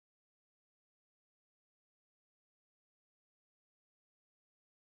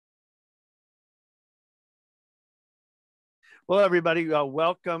Well, everybody,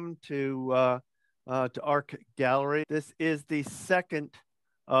 welcome to Arc Gallery. This is the second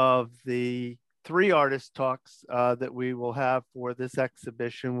of the three artist talks that we will have for this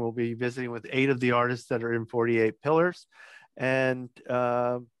exhibition. We'll be visiting with 8 of the artists that are in 48 Pillars. And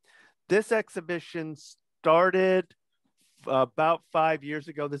this exhibition started about 5 years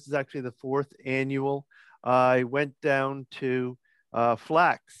ago. This is actually the fourth annual. I went down to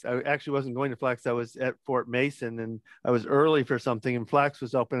Flax. I actually wasn't going to Flax. I was at Fort Mason and I was early for something, and Flax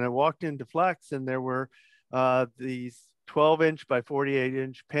was open. I walked into Flax and there were these 12-inch by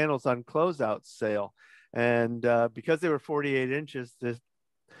 48-inch panels on closeout sale. And because they were 48 inches,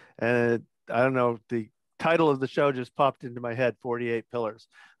 and I don't know, the title of the show just popped into my head, 48 Pillars.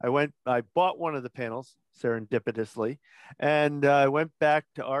 I bought one of the panels serendipitously, and I went back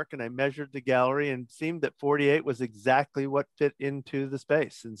to ARC and I measured the gallery and it seemed that 48 was exactly what fit into the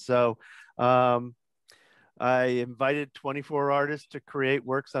space. And so I invited 24 artists to create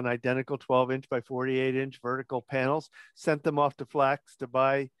works on identical 12-inch by 48-inch vertical panels, sent them off to Flax to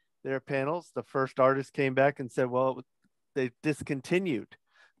buy their panels. The first artist came back and said, well, they discontinued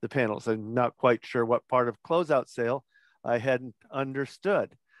the panels. I'm not quite sure what part of closeout sale I hadn't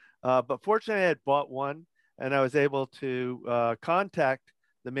understood. But fortunately, I had bought one and I was able to contact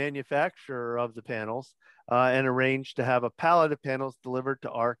the manufacturer of the panels and arrange to have a pallet of panels delivered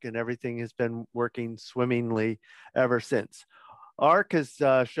to ARC, and everything has been working swimmingly ever since. ARC has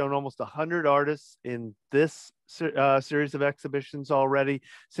shown almost 100 artists in this series of exhibitions already.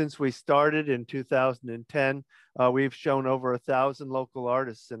 Since we started in 2010, we've shown over 1,000 local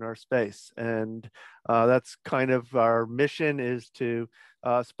artists in our space. And that's kind of our mission, is to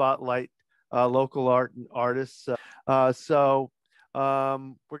spotlight local art and artists. So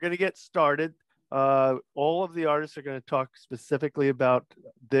we're going to get started. All of the artists are going to talk specifically about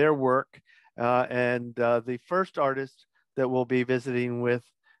their work. And the first artist that we'll be visiting with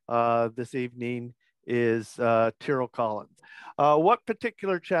this evening is Tyrrell Collins. What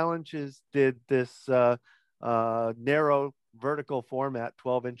particular challenges did this narrow vertical format,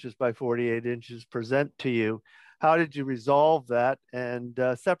 12 inches by 48 inches, present to you? How did you resolve that? And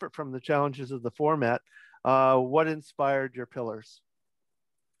separate from the challenges of the format, what inspired your pillars?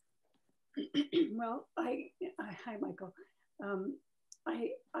 Well, hi, Michael.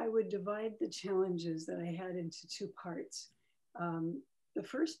 I would divide the challenges that I had into two parts. The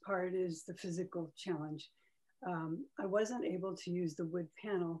first part is the physical challenge. I wasn't able to use the wood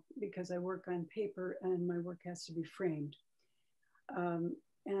panel because I work on paper and my work has to be framed.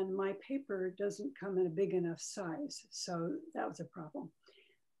 And my paper doesn't come in a big enough size, so that was a problem.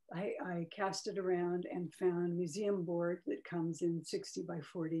 I cast it around and found museum board that comes in 60 by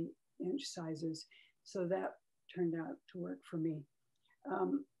 40-inch sizes, so that turned out to work for me.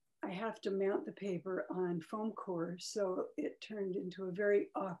 I have to mount the paper on foam core, so it turned into a very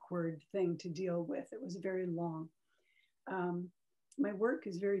awkward thing to deal with. It was very long. My work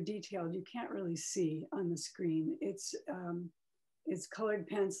is very detailed. You can't really see on the screen. It's colored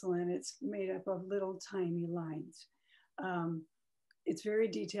pencil and it's made up of little tiny lines. It's very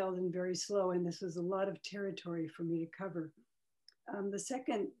detailed and very slow, and this was a lot of territory for me to cover. The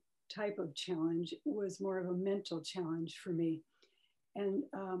second type of challenge was more of a mental challenge for me. And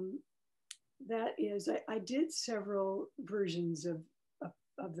that is, I did several versions of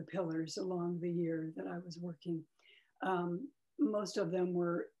the pillars along the year that I was working. Most of them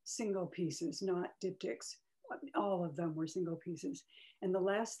were single pieces, not diptychs. All of them were single pieces. And the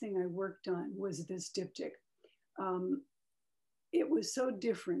last thing I worked on was this diptych. It was so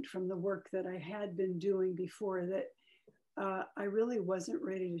different from the work that I had been doing before that I really wasn't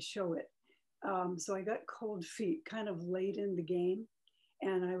ready to show it. So I got cold feet kind of late in the game,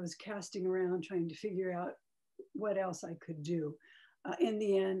 and I was casting around trying to figure out what else I could do. In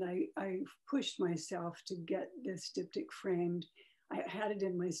the end, I pushed myself to get this diptych framed. I had it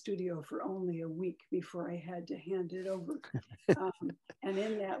in my studio for only a week before I had to hand it over. And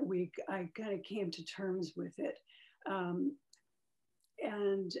in that week, I kind of came to terms with it.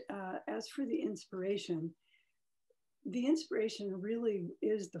 As for the inspiration really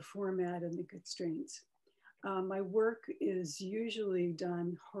is the format and the constraints. My work is usually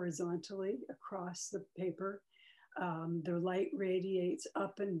done horizontally across the paper. The light radiates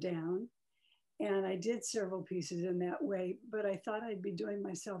up and down. And I did several pieces in that way, but I thought I'd be doing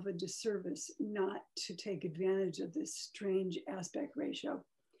myself a disservice not to take advantage of this strange aspect ratio.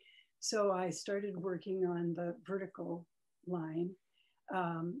 So I started working on the vertical line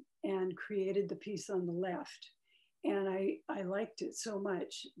and created the piece on the left. And I liked it so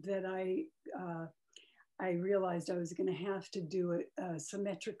much that I realized I was going to have to do a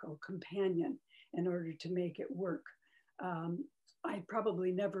symmetrical companion in order to make it work. I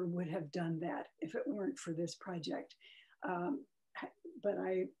probably never would have done that if it weren't for this project. Um, but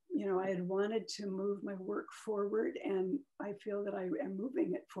I had wanted to move my work forward, and I feel that I am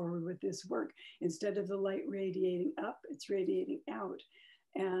moving it forward with this work. Instead of the light radiating up, it's radiating out.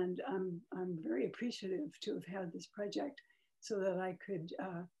 And I'm very appreciative to have had this project so that I could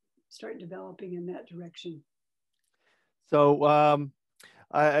start developing in that direction. So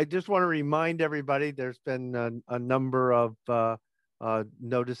I just want to remind everybody there's been a number of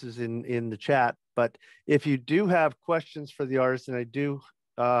notices in the chat, but if you do have questions for the artist, and I do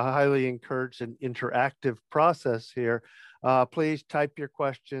highly encourage an interactive process here, please type your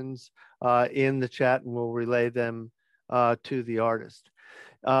questions in the chat and we'll relay them to the artist.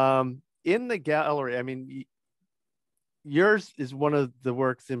 In the gallery, I mean, yours is one of the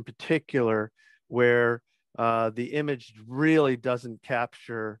works in particular where the image really doesn't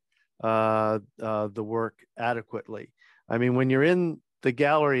capture the work adequately. I mean, when you're in the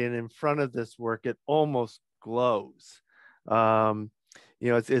gallery and in front of this work, it almost glows.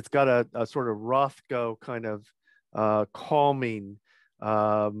 It's got a sort of Rothko kind of calming,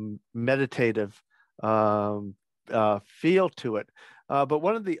 meditative feel to it. But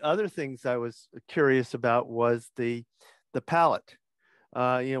one of the other things I was curious about was the palette.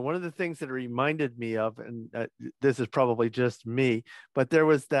 One of the things that it reminded me of, and this is probably just me, but there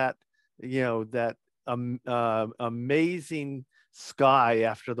was that, that amazing sky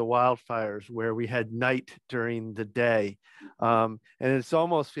after the wildfires where we had night during the day. And it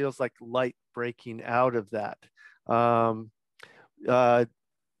almost feels like light breaking out of that.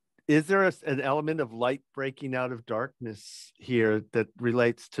 Is there an element of light breaking out of darkness here that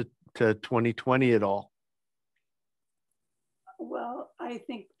relates to 2020 at all? Well, I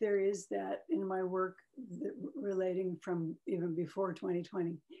think there is that in my work relating from even before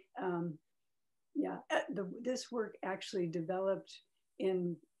 2020. This work actually developed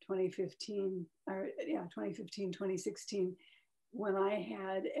in 2015, 2016, when I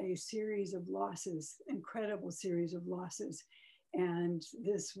had a series of losses, incredible series of losses. And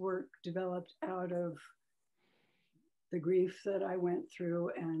this work developed out of the grief that I went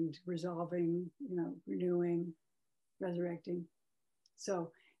through and resolving, renewing, resurrecting.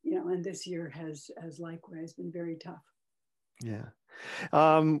 So, and this year has likewise been very tough. Yeah.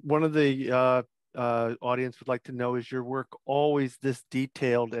 One of the audience would like to know, is your work always this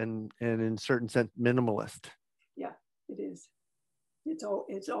detailed and in certain sense minimalist? Yeah, it is.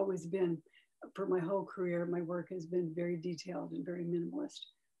 It's always been, for my whole career, my work has been very detailed and very minimalist,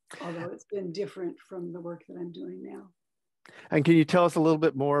 although it's been different from the work that I'm doing now. And can you tell us a little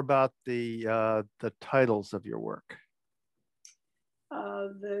bit more about the titles of your work?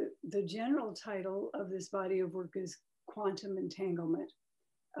 The general title of this body of work is Quantum Entanglement.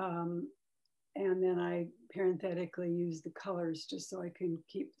 And then I parenthetically use the colors just so I can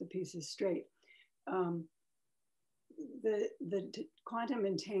keep the pieces straight. The quantum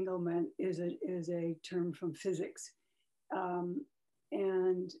entanglement is a term from physics.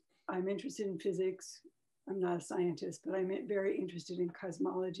 And I'm interested in physics. I'm not a scientist, but I'm very interested in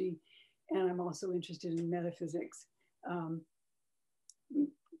cosmology, and I'm also interested in metaphysics.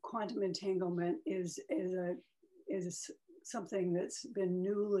 Quantum entanglement is something that's been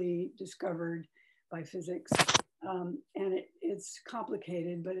newly discovered by physics. And it's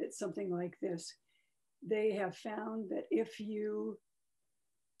complicated, but it's something like this. They have found that if you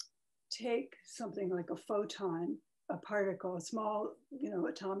take something like a photon, a particle, a small,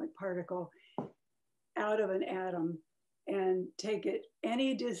 atomic particle out of an atom and take it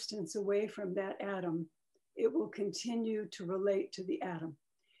any distance away from that atom, it will continue to relate to the atom.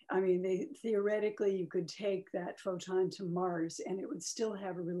 I mean, theoretically, you could take that photon to Mars and it would still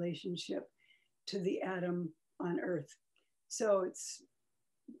have a relationship to the atom on Earth. So it's,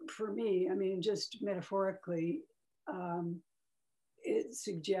 for me, I mean, just metaphorically, it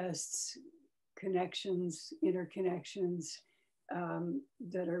suggests connections, interconnections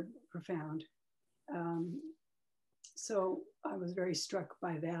that are profound. So I was very struck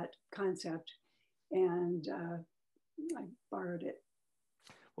by that concept, and I borrowed it.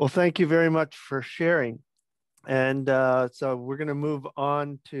 Well, thank you very much for sharing. And so we're going to move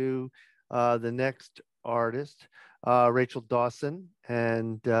on to the next artist, Rachel Dawson.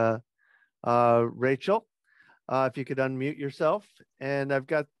 And Rachel, if you could unmute yourself. And I've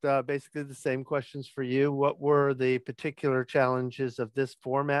got basically the same questions for you. What were the particular challenges of this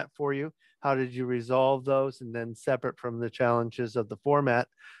format for you? How did you resolve those? And then separate from the challenges of the format,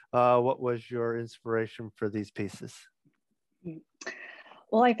 what was your inspiration for these pieces?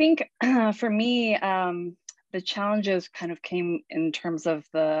 Well, I think for me, the challenges kind of came in terms of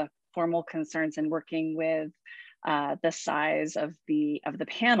the formal concerns and working with the size of the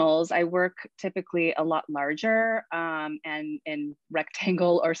panels. I work typically a lot larger and in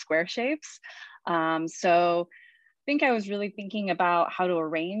rectangle or square shapes. So I think I was really thinking about how to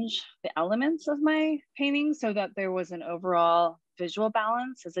arrange the elements of my painting so that there was an overall visual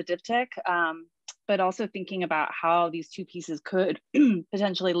balance as a diptych, but also thinking about how these two pieces could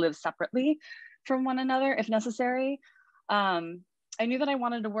potentially live separately from one another if necessary. I knew that I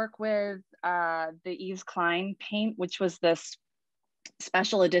wanted to work with the Yves Klein paint, which was this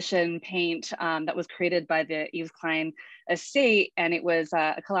special edition paint that was created by the Yves Klein estate. And it was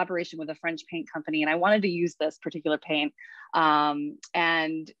a collaboration with a French paint company. And I wanted to use this particular paint.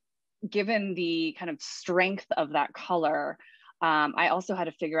 And given the kind of strength of that color, I also had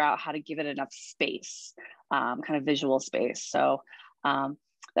to figure out how to give it enough space, kind of visual space. So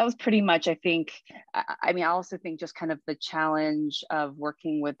that was pretty much, I think, I mean, I also think just kind of the challenge of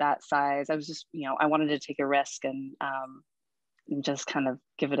working with that size. I was just, I wanted to take a risk and just kind of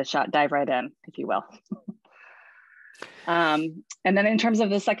give it a shot, dive right in, if you will. And then in terms of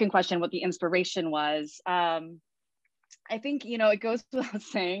the second question, what the inspiration was, I think, it goes without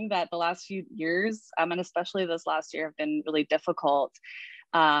saying that the last few years, and especially this last year, have been really difficult.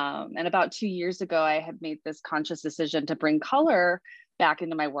 And about 2 years ago, I had made this conscious decision to bring color back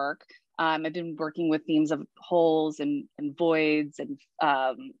into my work. I've been working with themes of holes and voids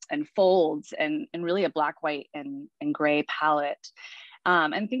and folds and really a black, white, and gray palette.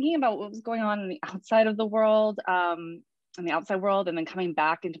 And thinking about what was going on in the outside of the world, in the outside world, and then coming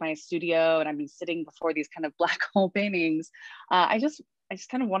back into my studio, and I've been sitting before these kind of black hole paintings. I just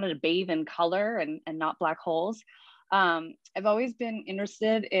kind of wanted to bathe in color and not black holes. I've always been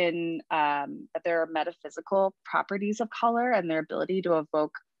interested in that there are metaphysical properties of color and their ability to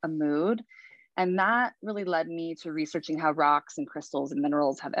evoke a mood. And that really led me to researching how rocks and crystals and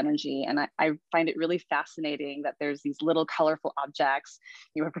minerals have energy. And I find it really fascinating that there's these little colorful objects,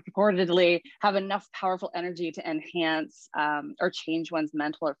 purportedly have enough powerful energy to enhance or change one's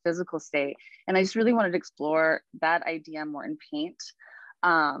mental or physical state. And I just really wanted to explore that idea more in paint.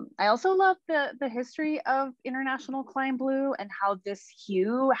 I also love the history of International Klein Blue and how this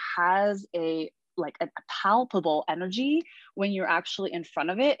hue has a palpable energy when you're actually in front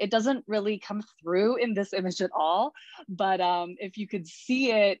of it. It doesn't really come through in this image at all, but if you could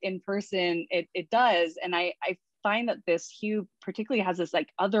see it in person, it does. And I find that this hue particularly has this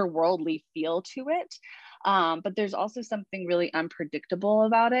otherworldly feel to it, but there's also something really unpredictable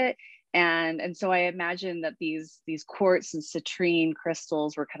about it. And so I imagine that these quartz and citrine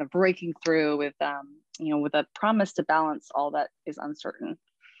crystals were kind of breaking through with with a promise to balance all that is uncertain.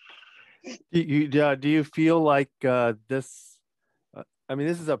 Do you feel like this? I mean,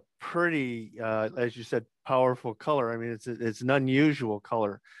 this is a pretty, as you said, powerful color. I mean, it's an unusual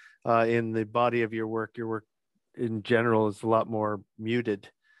color in the body of your work. Your work in general is a lot more muted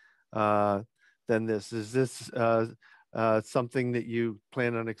than this. Is this something that you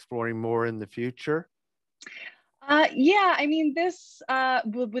plan on exploring more in the future? Yeah, I mean, this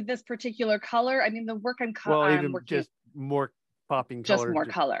with this particular color, I mean, the work I'm even working, just more popping just color. more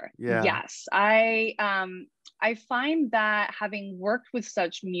color. Yeah. Yes, I find that having worked with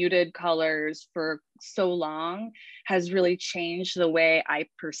such muted colors for so long has really changed the way I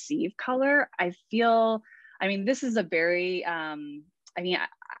perceive color. I mean, this is a very, I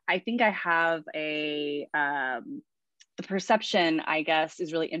think I have the perception, I guess,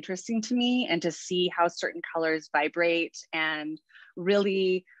 is really interesting to me, and to see how certain colors vibrate and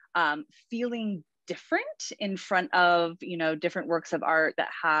really feeling different in front of, different works of art that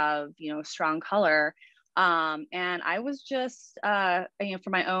have, strong color. And I was just, for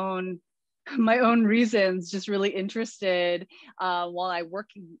my own reasons, just really interested while I work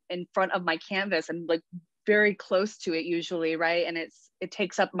in front of my canvas and very close to it usually, right? And it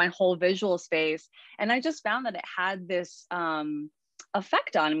takes up my whole visual space. And I just found that it had this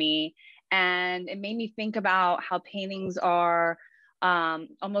effect on me. And it made me think about how paintings are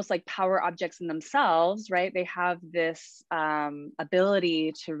almost like power objects in themselves, right? They have this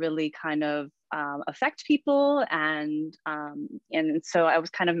ability to really kind of affect people. And so I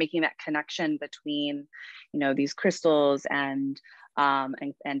was kind of making that connection between, these crystals and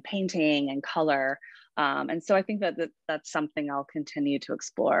painting and color. And so I think that's something I'll continue to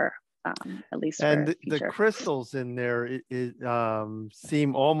explore, at least. And the crystals in there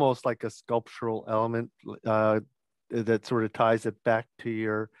seem almost like a sculptural element that sort of ties it back to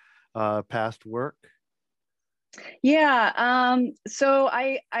your past work. Yeah. So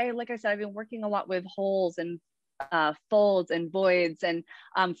I like I said, I've been working a lot with holes and folds and voids, and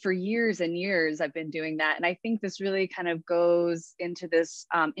for years and years I've been doing that. And I think this really kind of goes into this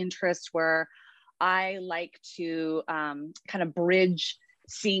interest where I like to kind of bridge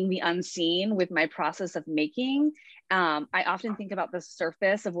seeing the unseen with my process of making. I often think about the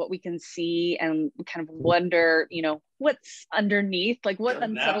surface of what we can see and kind of wonder, you know, what's underneath, like what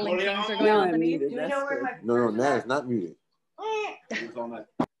unsettling things are going on underneath. Do you know where my no, Naz, not muted.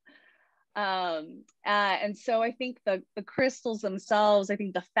 And so I think the crystals themselves, I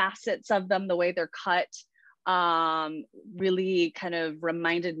think the facets of them, the way they're cut, really kind of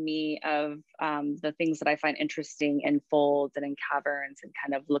reminded me of the things that I find interesting in folds and in caverns, and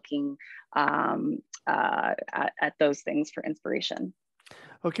kind of looking at those things for inspiration.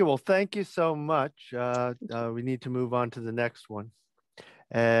 Okay, well, thank you so much. We need to move on to the next one.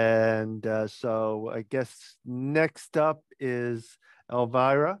 And so I guess next up is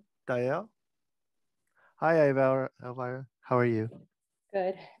Elvira Dial. Hi, Elvira. How are you?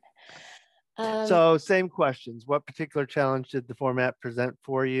 Good. So same questions. What particular challenge did the format present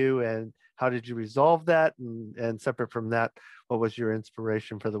for you, and how did you resolve that? And separate from that, what was your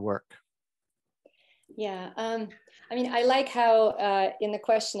inspiration for the work? Yeah, I mean, I like how in the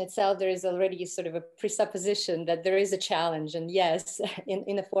question itself, there is already sort of a presupposition that there is a challenge, and yes,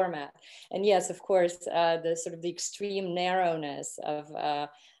 in the format. And yes, of course, the sort of the extreme narrowness of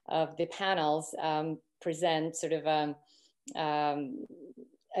the panels present sort of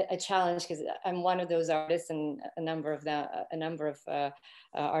a challenge, because I'm one of those artists, and a number of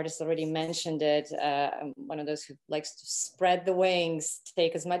artists already mentioned it. I'm one of those who likes to spread the wings,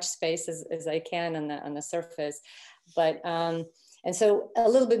 take as much space as I can on the surface, but and so a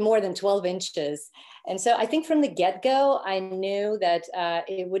little bit more than 12 inches. And so I think from the get-go, I knew that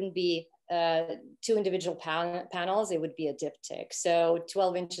it wouldn't be two individual panels, it would be a diptych. So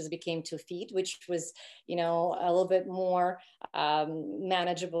 12 inches became 2 feet, which was, you know, a little bit more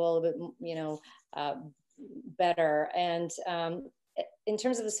manageable, a bit, you know, better. And in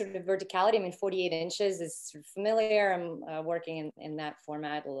terms of the sort of verticality, I mean, 48 inches is sort of familiar. I'm working in that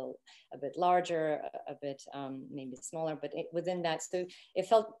format, a bit larger, a bit maybe smaller, but within that, so it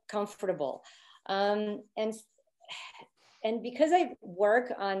felt comfortable. And because I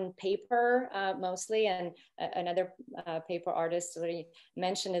work on paper mostly, and another paper artist already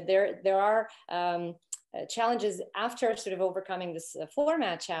mentioned it, there are challenges after sort of overcoming this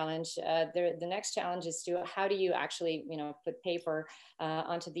format challenge. The next challenge is to how do you actually, you know, put paper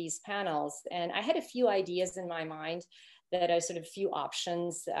onto these panels. And I had a few ideas in my mind that are sort of few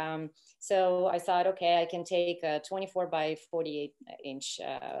options. So I thought, okay, I can take a 24 by 48 inch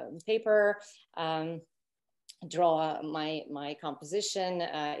paper, draw my composition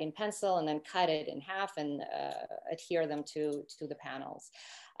in pencil, and then cut it in half and adhere them to the panels.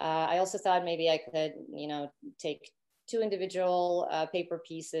 I also thought maybe I could, you know, take 2 individual paper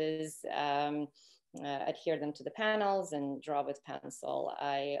pieces, adhere them to the panels and draw with pencil.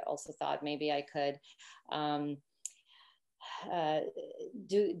 I also thought maybe I could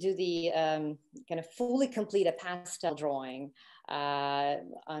do the kind of fully complete a pastel drawing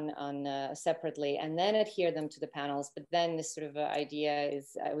on separately, and then adhere them to the panels. But then this sort of idea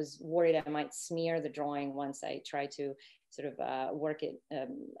is, I was worried I might smear the drawing once I try to sort of work it,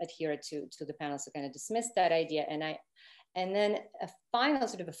 adhere it to the panels. So kind of dismissed that idea. And then a final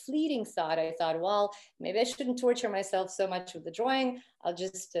sort of a fleeting thought, I thought, well, maybe I shouldn't torture myself so much with the drawing. I'll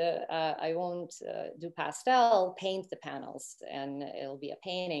just, I won't do pastel, paint the panels, and it'll be a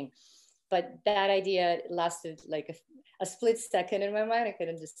painting. But that idea lasted like a split second in my mind. I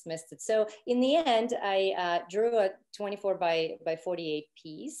couldn't dismiss it. So in the end, I drew a 24 by 48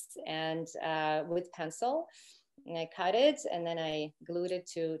 piece, and with pencil. And I cut it, and then I glued it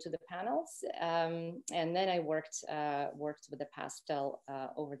to the panels, and then I worked with the pastel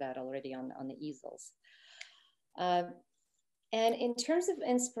over that already on the easels. And in terms of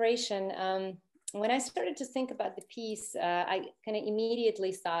inspiration, when I started to think about the piece, I kind of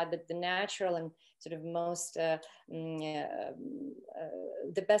immediately thought that the natural and sort of most the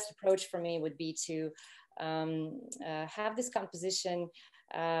best approach for me would be to have this composition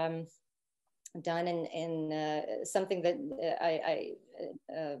done in something that I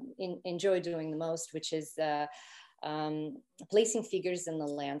enjoy doing the most, which is placing figures in the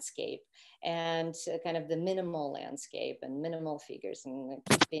landscape, and kind of the minimal landscape and minimal figures, and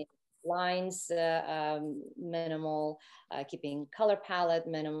keeping lines minimal, keeping color palette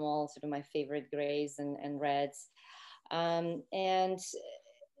minimal, sort of my favorite grays and reds. And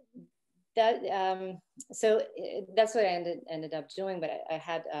that so that's what I ended up doing. But I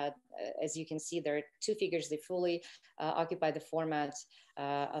had, as you can see, there are 2 figures. They fully occupy the format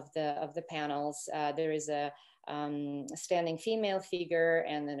of the panels. There is a standing female figure,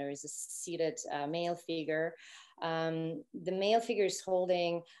 and then there is a seated male figure. The male figure is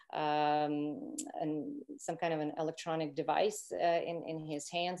holding some kind of an electronic device in his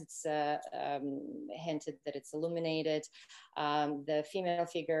hands. It's hinted that it's illuminated. The female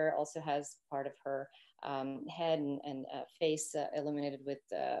figure also has part of her head and face illuminated with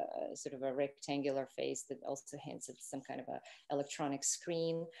sort of a rectangular face that also hints at some kind of a electronic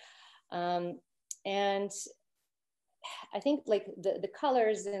screen. And I think like the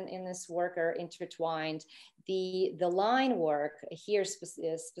colors in this work are intertwined. The line work here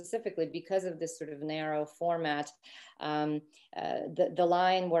specifically because of this sort of narrow format, the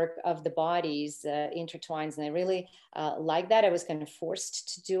line work of the bodies intertwines, and I really like that. I was kind of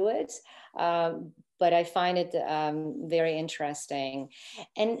forced to do it, but I find it very interesting.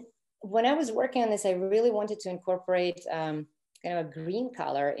 And when I was working on this, I really wanted to incorporate kind of a green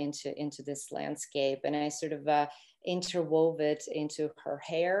color into this landscape, and I sort of interwove it into her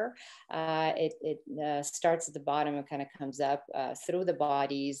hair. It starts at the bottom and kind of comes up through the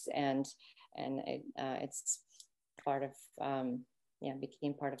bodies, and it's part of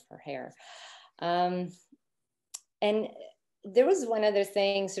became part of her hair. And there was one other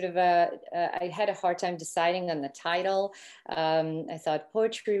thing, sort of I had a hard time deciding on the title. I thought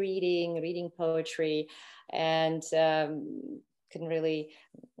poetry reading poetry, and couldn't really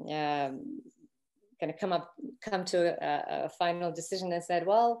kind of come to a final decision that said,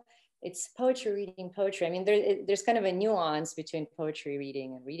 well, it's poetry reading poetry. I mean, there's kind of a nuance between poetry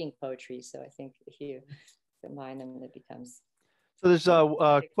reading and reading poetry. So I think if you combine them, it becomes. So there's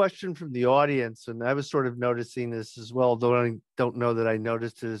a question from the audience, and I was sort of noticing this as well, though I don't know that I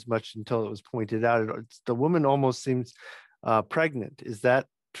noticed it as much until it was pointed out. The woman almost seems pregnant. Is that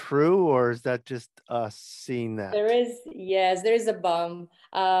true, or is that just us seeing that? There is a bum.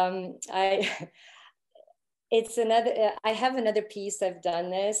 It's another, I have another piece, I've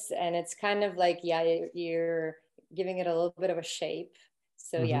done this, and it's kind of like, you're giving it a little bit of a shape.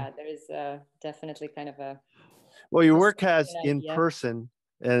 So there is definitely kind of a. Well, your work has in person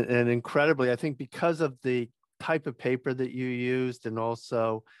and incredibly, I think because of the type of paper that you used, and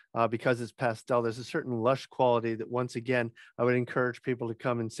also because it's pastel, there's a certain lush quality that, once again, I would encourage people to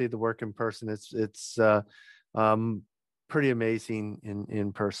come and see the work in person. It's pretty amazing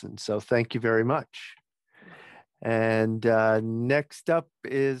in person. So thank you very much. And next up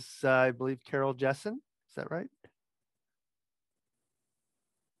is, I believe, Carol Jessen. Is that right?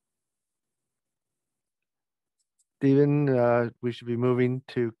 Stephen, we should be moving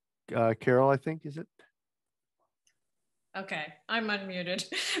to Carol, I think, is it? Okay, I'm unmuted.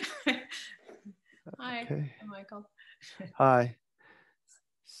 Hi, okay. Michael. Hi.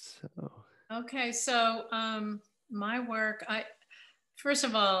 So my work, first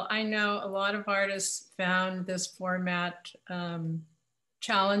of all, I know a lot of artists found this format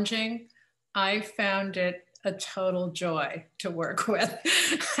challenging. I found it a total joy to work with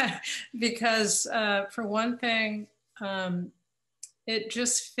because for one thing, it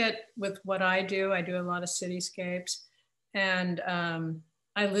just fit with what I do. I do a lot of cityscapes, and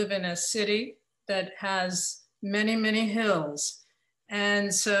I live in a city that has many, many hills.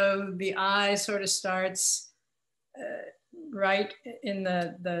 And so the eye sort of starts right in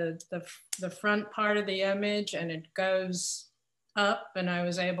the front part of the image, and it goes up, and I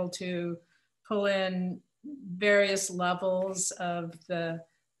was able to pull in various levels of the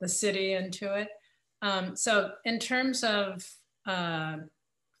city into it. So in terms of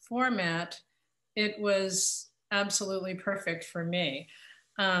format, it was absolutely perfect for me.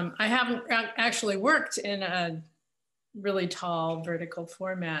 I haven't actually worked in a really tall vertical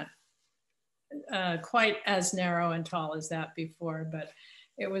format, quite as narrow and tall as that before, but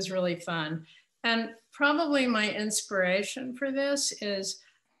it was really fun. And probably my inspiration for this is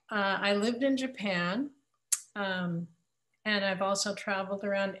I lived in Japan, and I've also traveled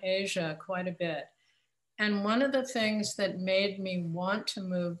around Asia quite a bit. And one of the things that made me want to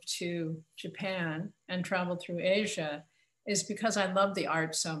move to Japan and travel through Asia is because I love the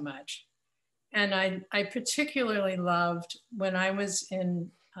art so much. And I particularly loved when I was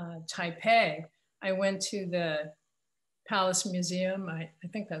in Taipei, I went to the Palace Museum, I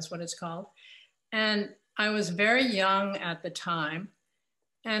think that's what it's called. And I was very young at the time,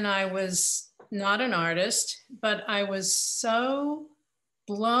 and I was not an artist, but I was so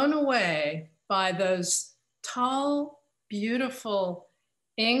blown away by those tall, beautiful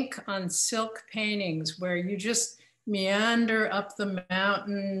ink on silk paintings where you just meander up the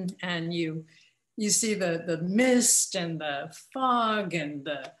mountain and you see the mist and the fog and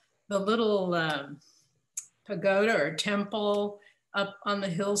the little pagoda or temple up on the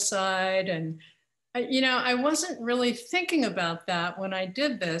hillside. And I wasn't really thinking about that when I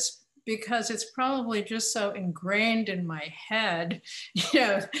did this, because it's probably just so ingrained in my head,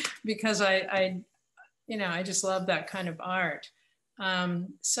 because I just love that kind of art.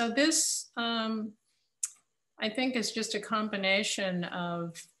 So this, I think, is just a combination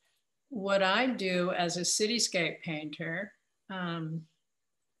of what I do as a cityscape painter, and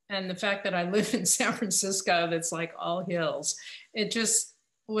the fact that I live in San Francisco, that's like all hills. It just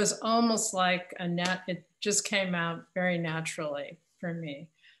was almost like it just came out very naturally for me.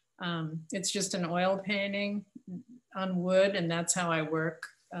 It's just an oil painting on wood, and that's how I work.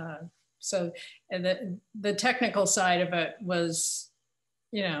 So the technical side of it was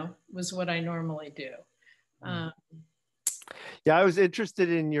what I normally do. Yeah, I was interested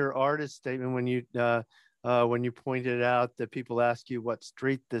in your artist statement when you pointed out that people ask you what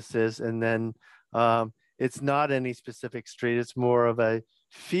street this is, and then it's not any specific street. It's more of a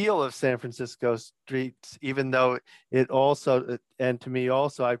feel of San Francisco streets, even though it also, and to me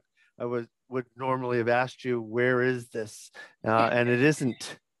also, I would normally have asked you, where is this? And it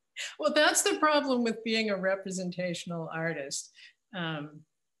isn't. Well, that's the problem with being a representational artist,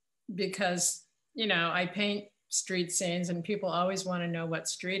 because, I paint street scenes and people always want to know what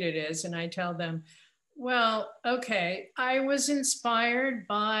street it is. And I tell them, well, okay, I was inspired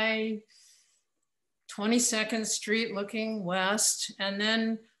by 22nd Street looking west. And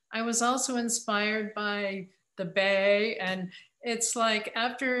then I was also inspired by the Bay. And it's like,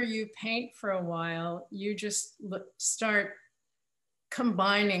 after you paint for a while, you just start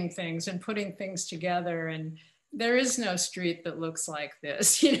combining things and putting things together. And there is no street that looks like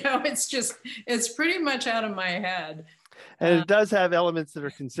this. It's pretty much out of my head. And it does have elements that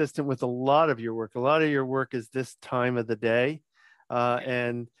are consistent with a lot of your work. A lot of your work is this time of the day.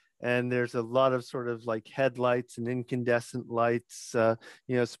 And there's a lot of sort of like headlights and incandescent lights,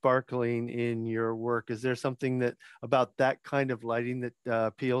 sparkling in your work. Is there something about that kind of lighting that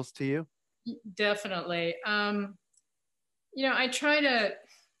appeals to you? Definitely. I try to,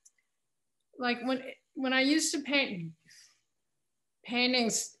 like, when I used to paint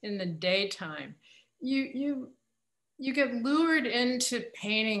paintings in the daytime, you get lured into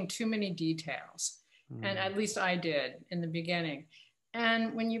painting too many details. And at least I did in the beginning.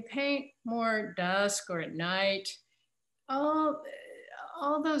 And when you paint more dusk or at night, all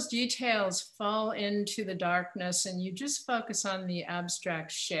those details fall into the darkness, and you just focus on the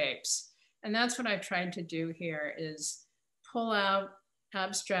abstract shapes. And that's what I've tried to do here, is pull out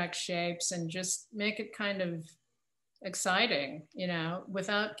abstract shapes and just make it kind of exciting,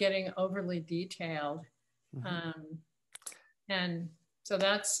 without getting overly detailed. And so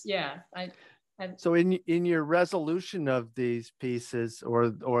that's, so in your resolution of these pieces,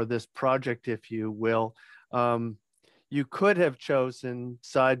 or this project, if you will, you could have chosen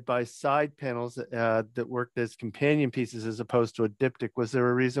side-by-side panels that worked as companion pieces as opposed to a diptych. Was there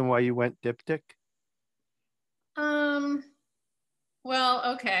a reason why you went diptych?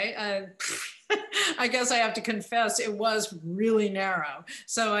 Well, okay. I guess I have to confess, it was really narrow.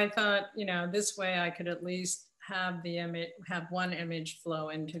 So I thought, this way I could at least have one image flow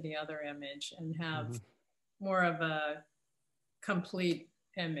into the other image and have more of a complete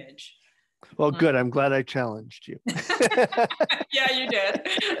image. Well, good. I'm glad I challenged you. Yeah, you did.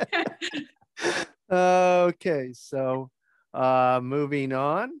 Okay, so moving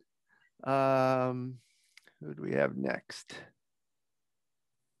on. Who do we have next?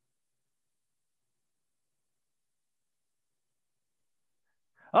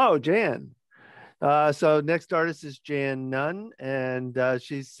 Oh, Jan. So next artist is Jan Nunn, and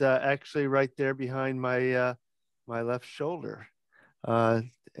she's actually right there behind my my left shoulder.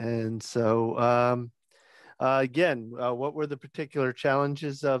 And so again, what were the particular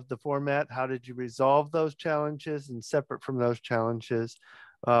challenges of the format? How did you resolve those challenges? And separate from those challenges,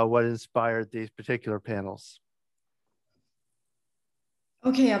 what inspired these particular panels?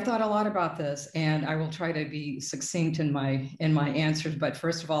 Okay, I've thought a lot about this, and I will try to be succinct in my answers. But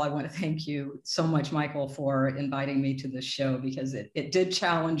first of all, I want to thank you so much, Michael, for inviting me to this show, because it did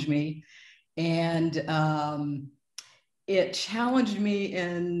challenge me, and it challenged me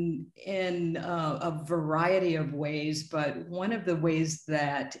in a variety of ways. But one of the ways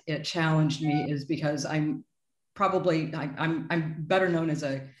that it challenged me is because I'm better known as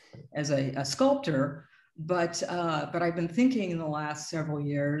a sculptor. But I've been thinking in the last several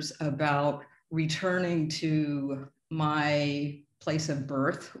years about returning to my place of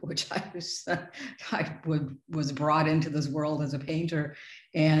birth, which I was brought into this world as a painter,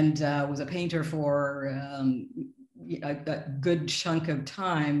 and was a painter for a good chunk of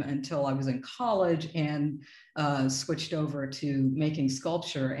time until I was in college, and switched over to making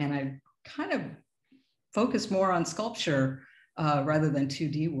sculpture. And I've kind of focus more on sculpture rather than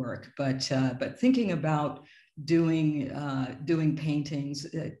 2D work, but thinking about doing paintings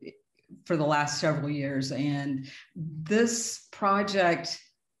for the last several years. And this project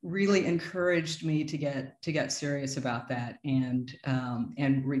really encouraged me to get serious about that and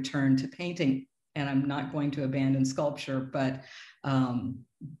return to painting. And I'm not going to abandon sculpture, but I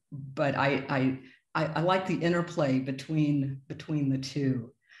like the interplay between the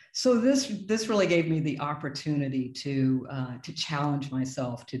two. So this really gave me the opportunity to challenge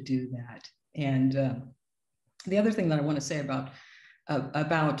myself to do that. And the other thing that I want to say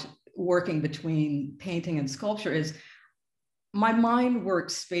about working between painting and sculpture is my mind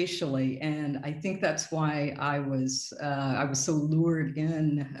works spatially, and I think that's why I was so lured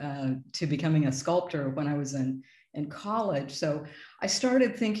in to becoming a sculptor when I was in college. So I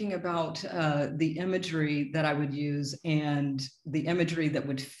started thinking about the imagery that I would use and the imagery that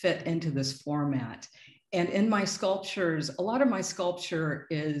would fit into this format. And in my sculptures, a lot of my sculpture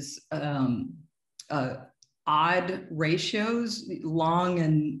is odd ratios, long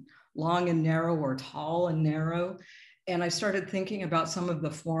and narrow, or tall and narrow. And I started thinking about some of the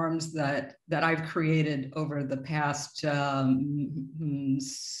forms that I've created over the past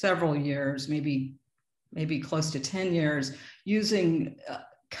several years, maybe close to 10 years, using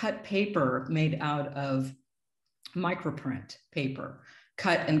cut paper made out of microprint paper,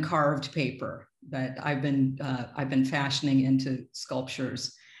 cut and carved paper that I've been fashioning into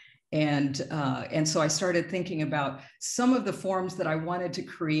sculptures. And so I started thinking about some of the forms that I wanted to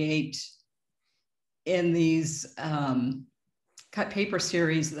create in these cut paper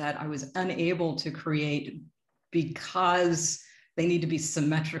series that I was unable to create because they need to be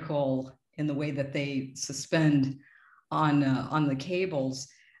symmetrical in the way that they suspend on the cables.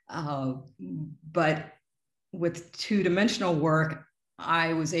 But with two-dimensional work,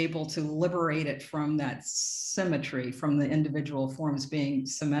 I was able to liberate it from that symmetry, from the individual forms being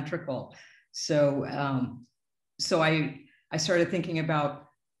symmetrical. So I started thinking about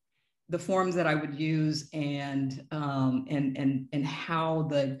the forms that I would use and how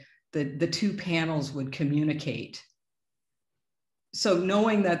the two panels would communicate. So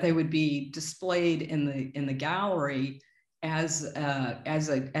knowing that they would be displayed in the gallery as a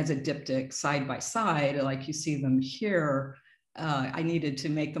diptych side by side, like you see them here, I needed to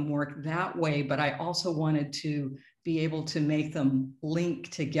make them work that way, but I also wanted to be able to make them link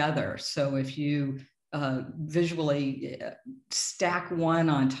together. So if you visually stack one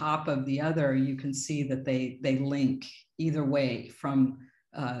on top of the other, you can see that they link either way. From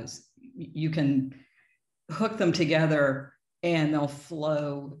you can hook them together and they'll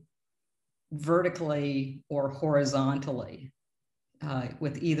flow vertically or horizontally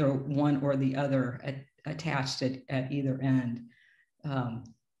with either one or the other attached at either end.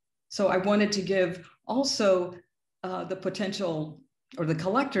 So I wanted to give also the potential, or the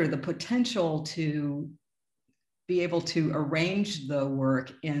collector, the potential to be able to arrange the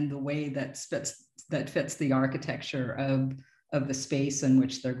work in the way that fits the architecture of the space in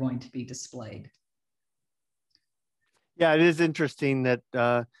which they're going to be displayed. Yeah, it is interesting that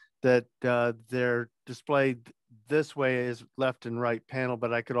they're displayed this way as left and right panel,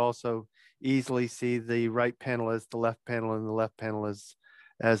 but I could also easily see the right panel as the left panel and the left panel as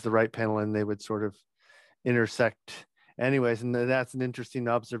the right panel, and they would sort of intersect anyways. And that's an interesting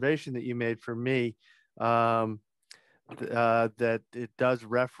observation that you made for me, that it does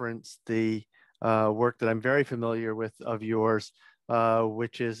reference the work that I'm very familiar with of yours,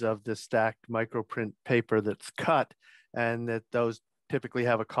 which is of the stacked microprint paper that's cut, and that those typically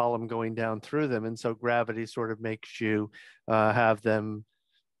have a column going down through them. And so gravity sort of makes you have them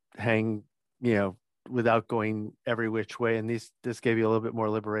hang, without going every which way. And this gave you a little bit more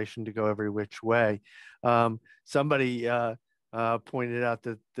liberation to go every which way. Somebody pointed out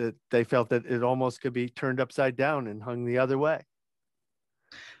that they felt that it almost could be turned upside down and hung the other way.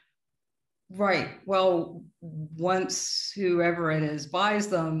 Right. Well, once whoever it is buys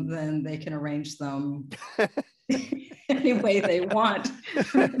them, then they can arrange them any way they want,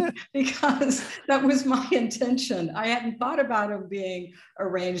 because that was my intention. I hadn't thought about them being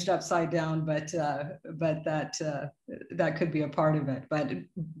arranged upside down, but that could be a part of it.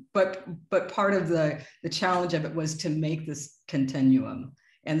 But part of the challenge of it was to make this continuum.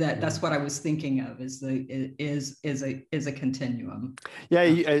 And that's what I was thinking of, is a continuum. Yeah,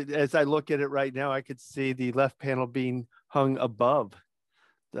 as I look at it right now, I could see the left panel being hung above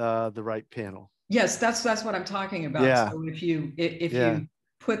the right panel. Yes, that's what I'm talking about. Yeah. So if you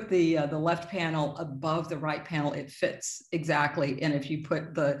put the left panel above the right panel, it fits exactly. And if you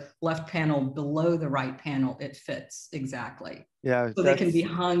put the left panel below the right panel, it fits exactly. Yeah. So they can be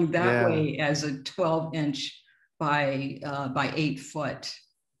hung that way as a 12-inch by 8-foot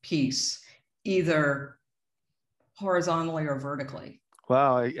piece, either horizontally or vertically.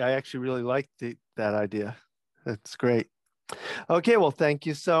 Wow, I actually really like that idea. That's great. Okay, well, thank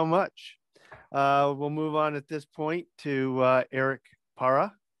you so much. We'll move on at this point to Eric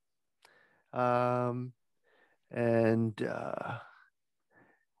Para. Hi,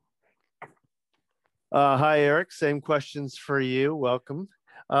 Eric. Same questions for you. Welcome.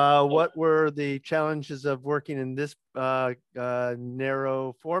 What were the challenges of working in this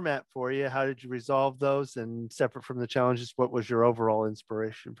narrow format for you? How did you resolve those? And separate from the challenges, what was your overall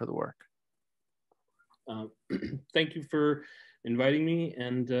inspiration for the work? Thank you for inviting me,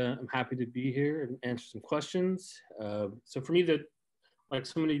 and I'm happy to be here and answer some questions. So for me, like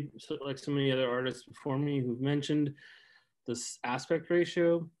so many other artists before me who've mentioned, this aspect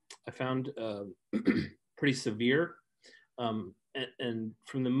ratio I found pretty severe. And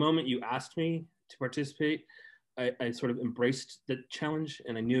from the moment you asked me to participate, I sort of embraced the challenge,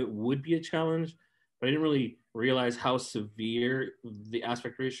 and I knew it would be a challenge, but I didn't really realize how severe the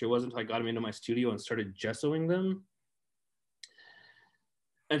aspect ratio was until I got them into my studio and started gessoing them.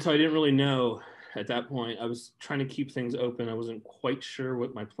 And so I didn't really know at that point. I was trying to keep things open. I wasn't quite sure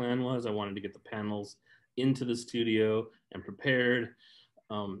what my plan was. I wanted to get the panels into the studio and prepared.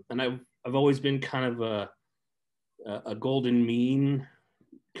 And I've always been kind of a golden mean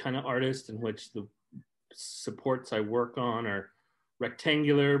kind of artist, in which the supports I work on are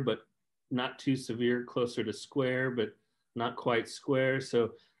rectangular, but not too severe, closer to square, but not quite square.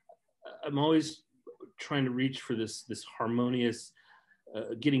 So I'm always trying to reach for this harmonious,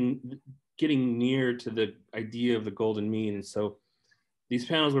 getting near to the idea of the golden mean. And so these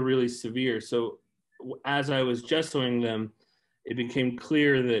panels were really severe. So as I was gessoing them, it became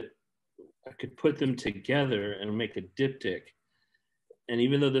clear that I could put them together and make a diptych. And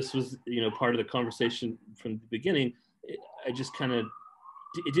even though this was, part of the conversation from the beginning, I just kind of,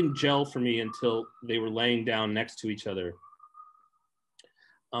 it didn't gel for me until they were laying down next to each other.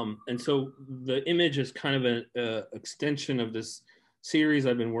 And so the image is kind of an extension of this series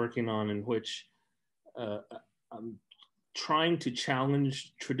I've been working on, in which I'm trying to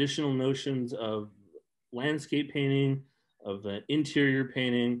challenge traditional notions of landscape painting, of interior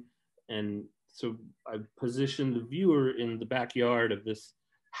painting. And so I positioned the viewer in the backyard of this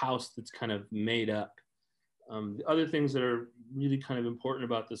house that's kind of made up. The other things that are really kind of important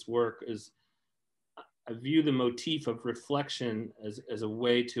about this work is I view the motif of reflection as a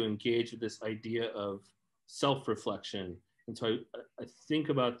way to engage with this idea of self-reflection. And so I think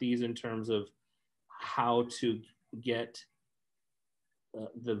about these in terms of how to get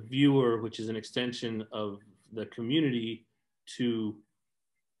the viewer, which is an extension of the community, to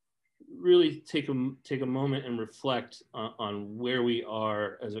really take a moment and reflect on where we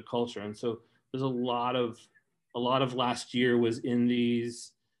are as a culture. And so there's a lot of last year was in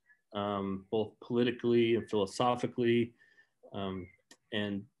these, both politically and philosophically,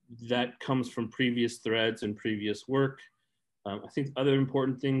 and that comes from previous threads and previous work. I think other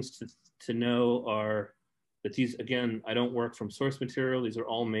important things to know are that these, again, I don't work from source material. These are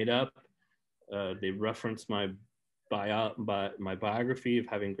all made up. They reference my biography of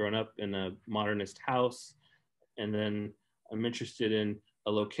having grown up in a modernist house. And then I'm interested in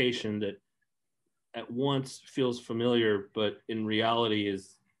a location that at once feels familiar, but in reality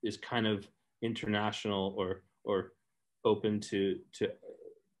is kind of international or open to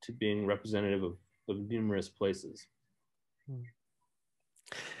being representative of numerous places.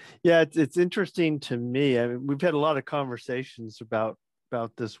 Yeah, it's interesting to me. I mean, we've had a lot of conversations about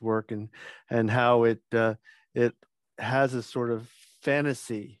this work and how it has a sort of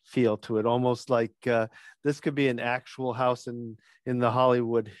fantasy feel to it, almost like this could be an actual house in the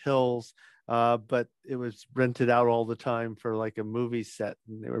Hollywood Hills, but it was rented out all the time for like a movie set,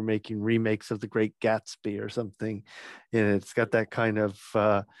 and they were making remakes of The Great Gatsby or something, and it's got that kind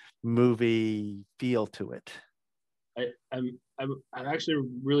of movie feel to it. I'm actually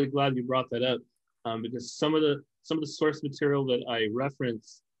really glad you brought that up, because some of the source material that I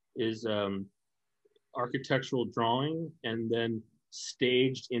reference is architectural drawing and then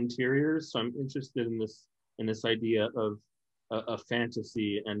staged interiors. So I'm interested in this idea of a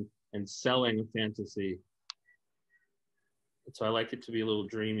fantasy and selling a fantasy. So I like it to be a little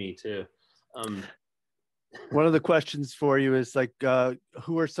dreamy too. One of the questions for you is like,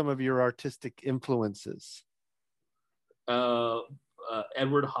 who are some of your artistic influences? Edward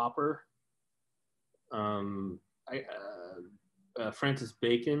Hopper. Francis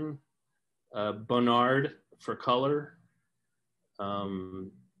Bacon, Bonnard for color,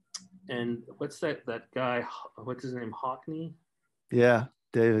 and what's that guy? What's his name? Hockney. Yeah,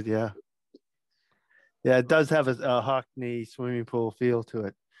 David. Yeah, yeah. It does have a Hockney swimming pool feel to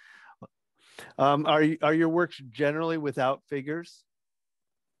it. Are your works generally without figures?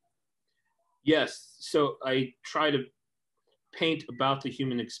 Yes. So I try to paint about the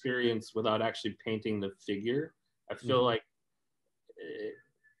human experience without actually painting the figure. I feel like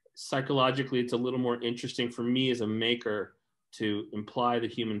psychologically it's a little more interesting for me as a maker to imply the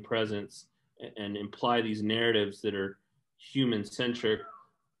human presence and imply these narratives that are human centric,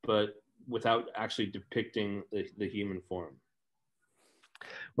 but without actually depicting the human form.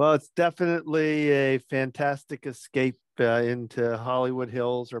 Well, it's definitely a fantastic escape into Hollywood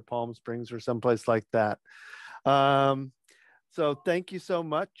Hills or Palm Springs or someplace like that. So thank you so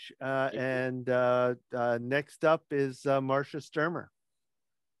much. Next up is Marcia Sturmer.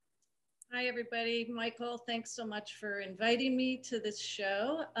 Hi, everybody. Michael, thanks so much for inviting me to this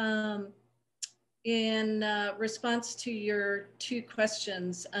show. In response to your two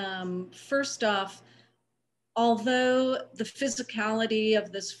questions, first off, although the physicality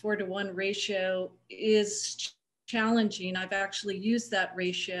of this 4-to-1 ratio is challenging, I've actually used that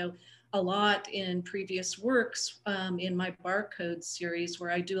ratio a lot in previous works in my barcode series,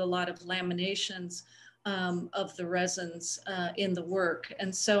 where I do a lot of laminations of the resins in the work.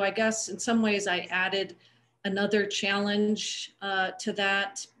 And so I guess in some ways I added another challenge to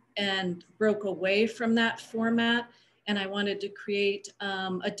that and broke away from that format. And I wanted to create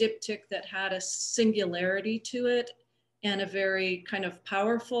a diptych that had a singularity to it and a very kind of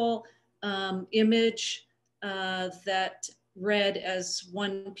powerful image that read as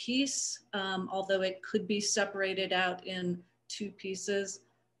one piece, although it could be separated out in two pieces.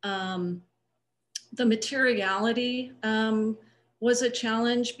 The materiality was a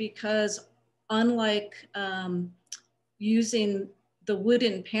challenge because unlike using the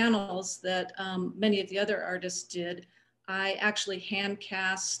wooden panels that many of the other artists did, I actually hand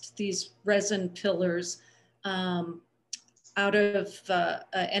cast these resin pillars out of,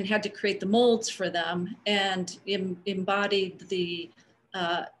 and had to create the molds for them and embodied the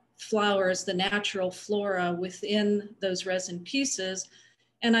flowers, the natural flora within those resin pieces.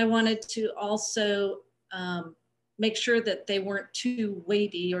 And I wanted to also make sure that they weren't too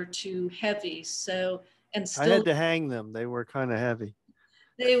weighty or too heavy. So, and still— I had to hang them. They were kind of heavy.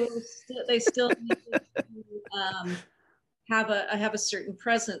 They still needed to have a certain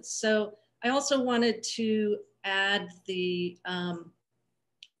presence. So I also wanted to add the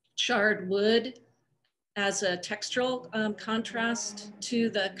charred wood as a textural contrast to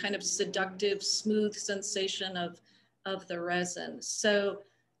the kind of seductive, smooth sensation of the resin. So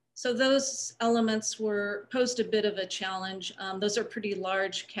those elements posed a bit of a challenge. Those are pretty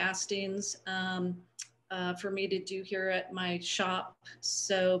large castings for me to do here at my shop.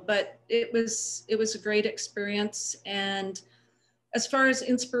 So, but it was a great experience. And as far as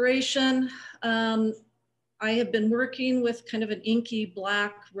inspiration, I have been working with kind of an inky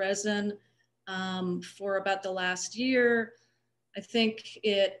black resin for about the last year. I think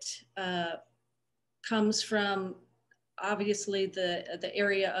it comes from obviously the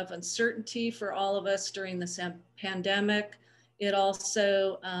area of uncertainty for all of us during the pandemic. It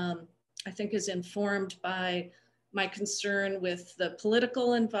also, I think, is informed by my concern with the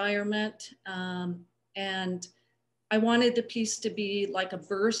political environment. And I wanted the piece to be like a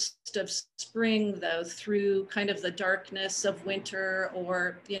burst of spring, though, through kind of the darkness of winter,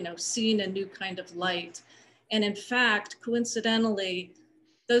 or, you know, seeing a new kind of light. And in fact, coincidentally,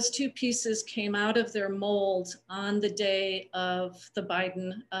 those two pieces came out of their mold on the day of the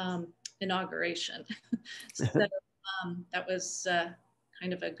Biden inauguration. So that was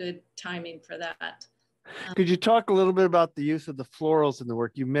kind of a good timing for that. Could you talk a little bit about the use of the florals in the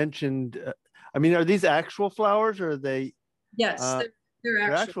work? You mentioned, I mean, are these actual flowers, or are they? Yes,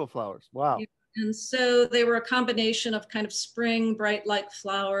 they're actual flowers. Wow. And so they were a combination of kind of spring, bright light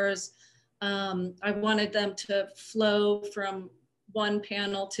flowers. I wanted them to flow from one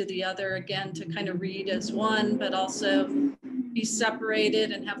panel to the other, again, to kind of read as one, but also be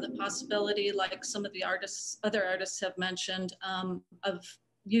separated and have the possibility, like some of the other artists have mentioned, of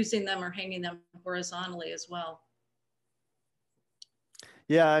using them or hanging them horizontally as well.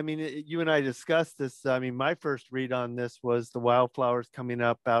 Yeah, I mean, you and I discussed this. I mean, my first read on this was the wildflowers coming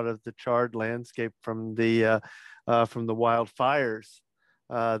up out of the charred landscape from the wildfires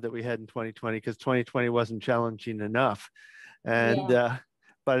that we had in 2020, because 2020 wasn't challenging enough. And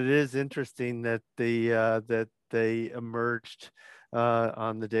but it is interesting that that they emerged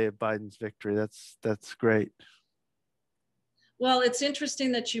on the day of Biden's victory. That's great. Well, it's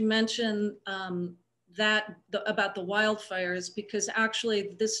interesting that you mentioned about the wildfires, because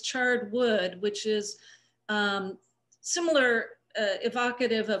actually this charred wood, which is similar,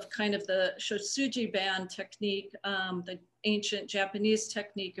 evocative of kind of the shosuji ban technique, the ancient Japanese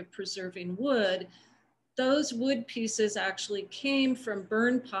technique of preserving wood, those wood pieces actually came from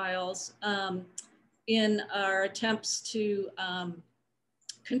burn piles in our attempts to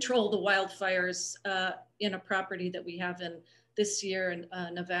control the wildfires in a property that we have in this year in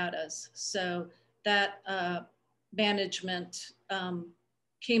Nevadas. So that management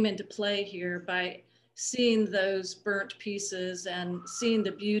came into play here by seeing those burnt pieces and seeing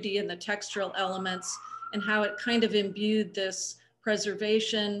the beauty and the textural elements and how it kind of imbued this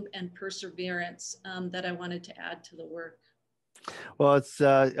preservation and perseverance that I wanted to add to the work. Well, it's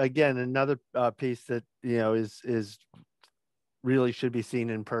again another piece that is really should be seen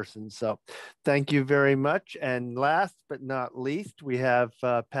in person. So, thank you very much. And last but not least, we have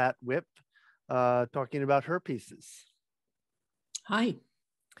Pat Whip talking about her pieces. Hi.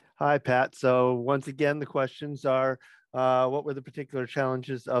 Hi, Pat. So once again, the questions are, what were the particular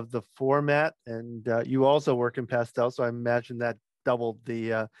challenges of the format? And you also work in pastel, so I imagine that doubled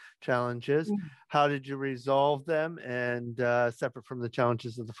the challenges. How did you resolve them? And separate from the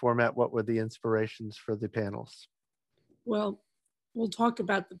challenges of the format, what were the inspirations for the panels? Well, we'll talk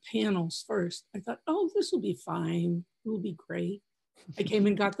about the panels first. I thought, oh, this will be fine. It will be great. I came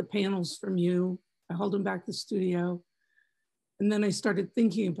and got the panels from you. I hauled them back to the studio. And then I started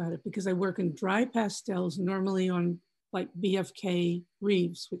thinking about it because I work in dry pastels, normally on like BFK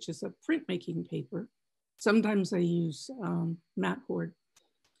Reeves, which is a printmaking paper. Sometimes I use matte board.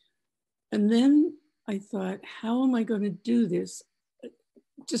 And then I thought, how am I going to do this?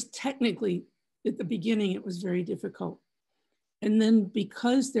 Just technically, at the beginning, it was very difficult. And then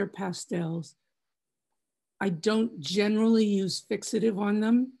because they're pastels, I don't generally use fixative on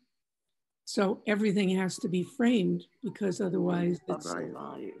them. So everything has to be framed because otherwise it's,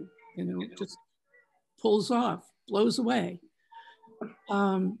 just pulls off, blows away.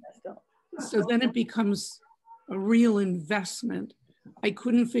 So then it becomes a real investment. I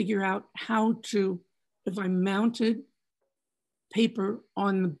couldn't figure out how to, if I mounted paper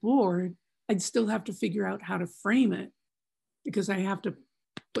on the board, I'd still have to figure out how to frame it because I have to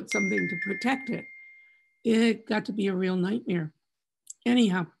put something to protect it. It got to be a real nightmare.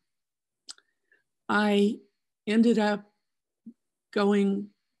 Anyhow, I ended up going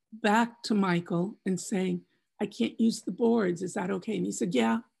back to Michael and saying, I can't use the boards. Is that okay? And he said,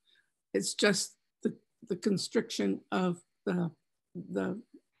 yeah, it's just the constriction of the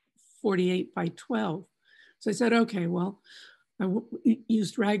 48 by 12. So I said, okay, well, I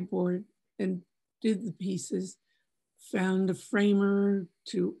used ragboard and did the pieces, found a framer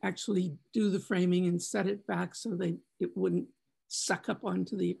to actually do the framing and set it back so it wouldn't suck up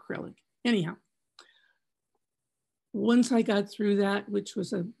onto the acrylic. Anyhow, once I got through that, which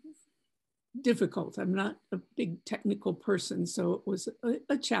was difficult, I'm not a big technical person, so it was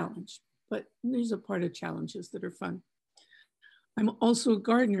a challenge, but these are part of challenges that are fun. I'm also a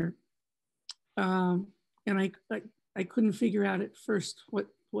gardener, and I couldn't figure out at first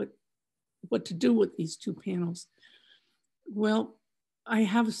what to do with these two panels. Well, I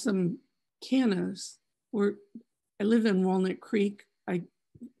have some cannas where I live in Walnut Creek. I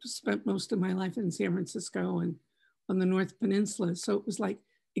spent most of my life in San Francisco and on the North Peninsula. So it was like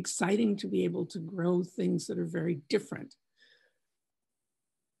exciting to be able to grow things that are very different.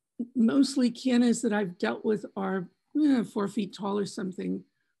 Mostly cannas that I've dealt with are 4 feet tall or something.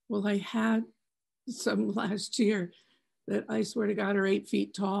 Well, I had some last year that I swear to God are 8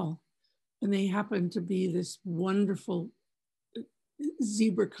 feet tall. And they happen to be this wonderful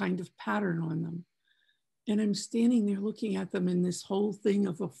zebra kind of pattern on them. And I'm standing there looking at them in this whole thing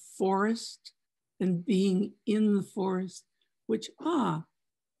of a forest and being in the forest, which,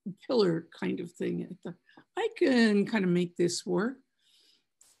 pillar kind of thing. I thought, I can kind of make this work.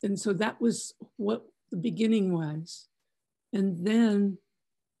 And so that was what the beginning was. And then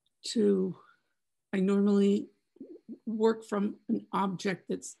I normally work from an object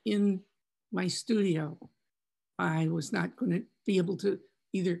that's in my studio. I was not going to be able to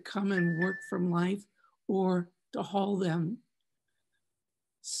either come and work from life or to haul them.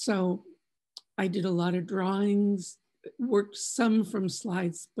 So I did a lot of drawings, worked some from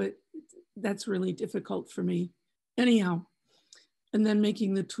slides, but that's really difficult for me. Anyhow, and then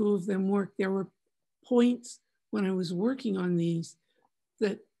making the two of them work. There were points when I was working on these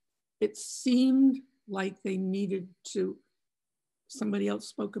that it seemed like they needed to, somebody else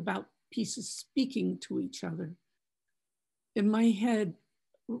spoke about pieces speaking to each other. In my head,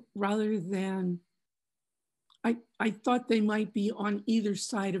 rather than I thought they might be on either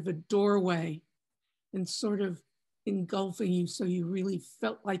side of a doorway and sort of engulfing you, so you really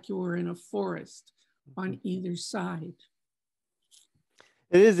felt like you were in a forest on either side.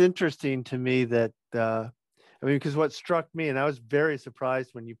 It is interesting to me that, I mean, because what struck me, and I was very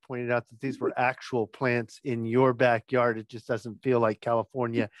surprised when you pointed out that these were actual plants in your backyard. It just doesn't feel like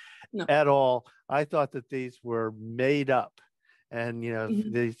California at all. I thought that these were made up, and, you know,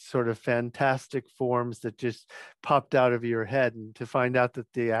 these sort of fantastic forms that just popped out of your head. And to find out that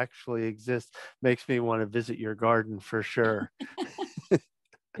they actually exist makes me want to visit your garden for sure. It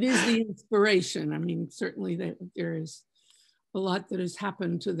is the inspiration. I mean, certainly there is a lot that has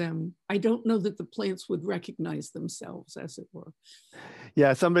happened to them. I don't know that the plants would recognize themselves, as it were.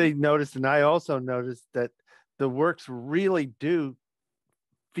 Yeah, somebody noticed, and I also noticed, that the works really do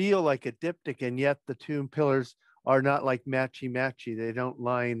feel like a diptych, and yet the tomb pillars are not like matchy-matchy. They don't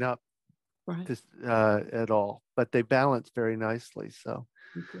line up at all, but they balance very nicely. So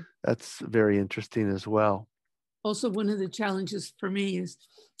that's very interesting as well. Also, one of the challenges for me is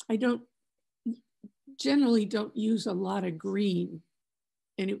I generally don't use a lot of green.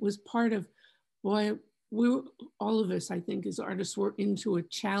 And it was part of why all of us, I think, as artists, were into a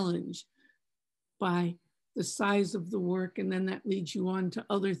challenge by the size of the work. And then that leads you on to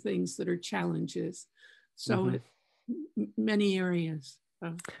other things that are challenges. So many areas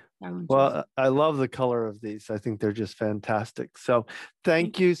of challenges. Well, I love the color of these. I think they're just fantastic. So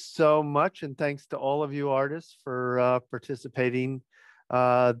thank you so much. And thanks to all of you artists for participating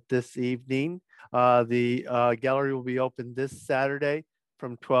this evening. The gallery will be open this Saturday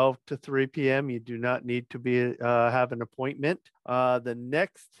from 12 to 3 p.m. You do not need to have an appointment. The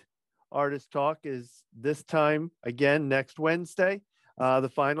next artist talk is this time again next Wednesday.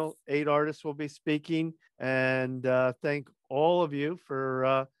 The final 8 artists will be speaking, and thank all of you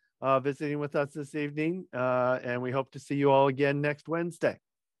for visiting with us this evening. And we hope to see you all again next Wednesday.